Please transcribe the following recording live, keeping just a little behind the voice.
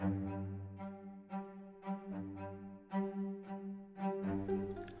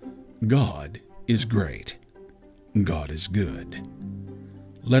God is great. God is good.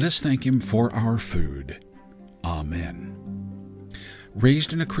 Let us thank Him for our food. Amen.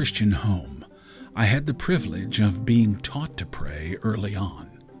 Raised in a Christian home, I had the privilege of being taught to pray early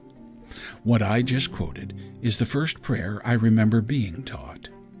on. What I just quoted is the first prayer I remember being taught.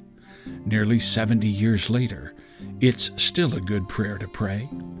 Nearly 70 years later, it's still a good prayer to pray,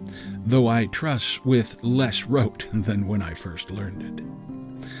 though I trust with less rote than when I first learned it.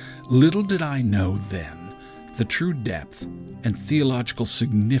 Little did I know then the true depth and theological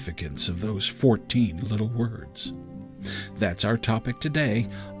significance of those 14 little words. That's our topic today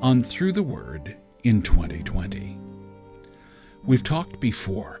on Through the Word in 2020. We've talked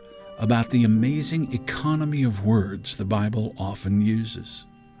before about the amazing economy of words the Bible often uses.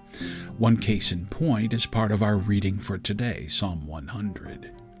 One case in point is part of our reading for today, Psalm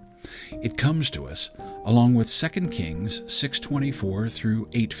 100. It comes to us along with 2 Kings 6:24 through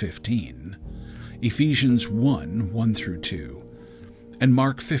 8:15, Ephesians 1 through 2, and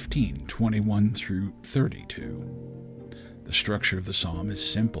Mark 15:21 through 32. The structure of the psalm is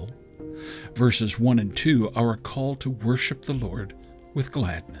simple. Verses 1 and 2 are a call to worship the Lord with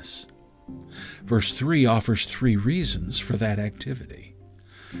gladness. Verse 3 offers 3 reasons for that activity.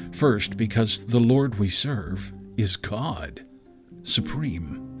 First, because the Lord we serve is God,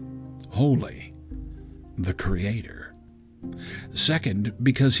 supreme, holy, the Creator. Second,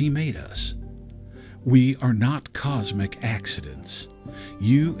 because He made us. We are not cosmic accidents.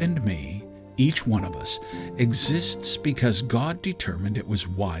 You and me, each one of us, exists because God determined it was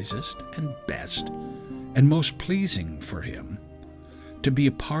wisest and best and most pleasing for Him to be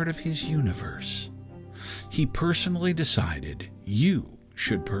a part of His universe. He personally decided you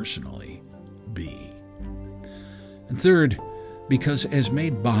should personally be. And third, because as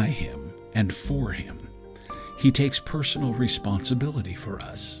made by Him and for Him, He takes personal responsibility for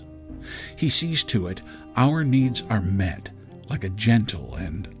us. He sees to it our needs are met like a gentle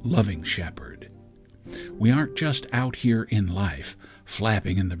and loving shepherd. We aren't just out here in life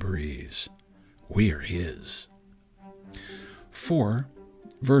flapping in the breeze. We are His.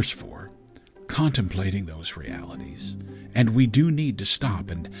 Verse 4, contemplating those realities, and we do need to stop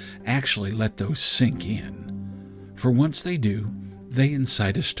and actually let those sink in. For once they do, they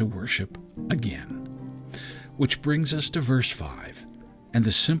incite us to worship again. Which brings us to verse 5, and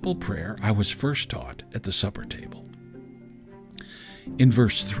the simple prayer I was first taught at the supper table. In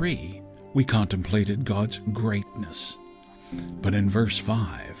verse 3, we contemplated God's greatness. But in verse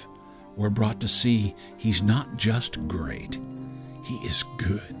 5, we're brought to see He's not just great, He is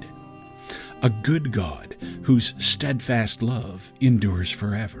good. A good God whose steadfast love endures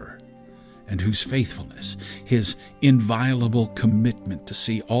forever, and whose faithfulness, His inviolable commitment to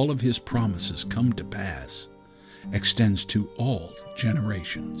see all of His promises come to pass, extends to all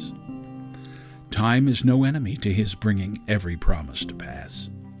generations. Time is no enemy to His bringing every promise to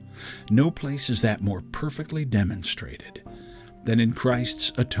pass. No place is that more perfectly demonstrated than in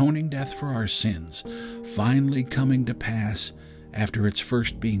Christ's atoning death for our sins, finally coming to pass after its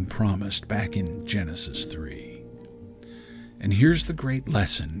first being promised back in Genesis 3. And here's the great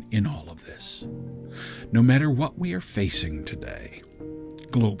lesson in all of this. No matter what we are facing today,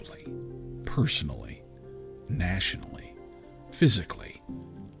 globally, personally, nationally, physically,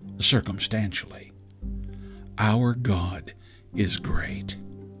 circumstantially, our God is great.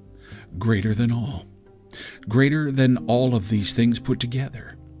 Greater than all. Greater than all of these things put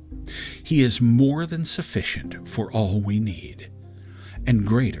together. He is more than sufficient for all we need, and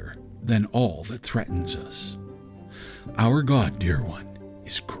greater than all that threatens us. Our God, dear one,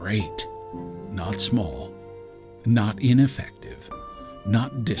 is great, not small, not ineffective,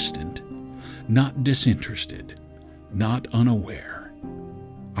 not distant, not disinterested, not unaware.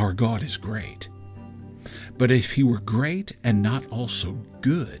 Our God is great. But if He were great and not also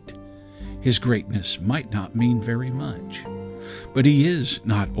good, His greatness might not mean very much. But He is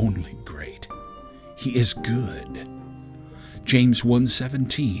not only great, He is good. James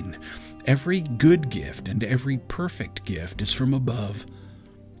 1:17, every good gift and every perfect gift is from above,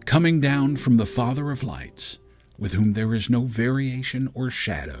 coming down from the Father of lights, with whom there is no variation or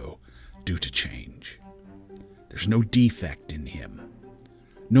shadow due to change. There's no defect in Him,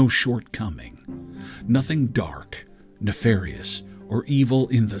 no shortcoming, nothing dark, nefarious, or evil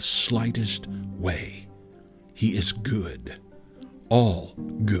in the slightest way. He is good, all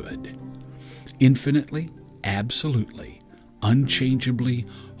good, infinitely, absolutely, unchangeably,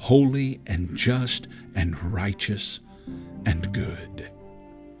 holy and just and righteous and good.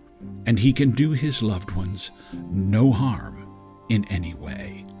 And He can do His loved ones no harm in any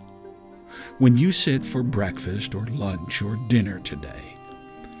way. When you sit for breakfast or lunch or dinner today,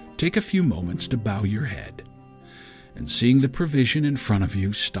 take a few moments to bow your head, and seeing the provision in front of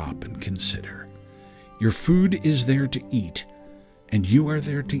you, stop and consider. Your food is there to eat, and you are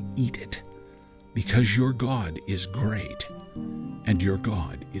there to eat it, because your God is great, and your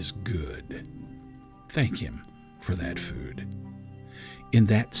God is good. Thank Him for that food. In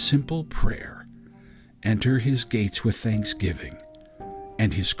that simple prayer, enter His gates with thanksgiving,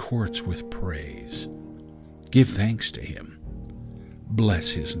 and His courts with praise. Give thanks to Him.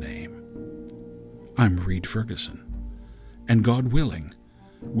 Bless His name. I'm Reed Ferguson, and God willing,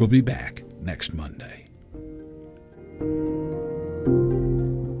 we'll be back next Monday.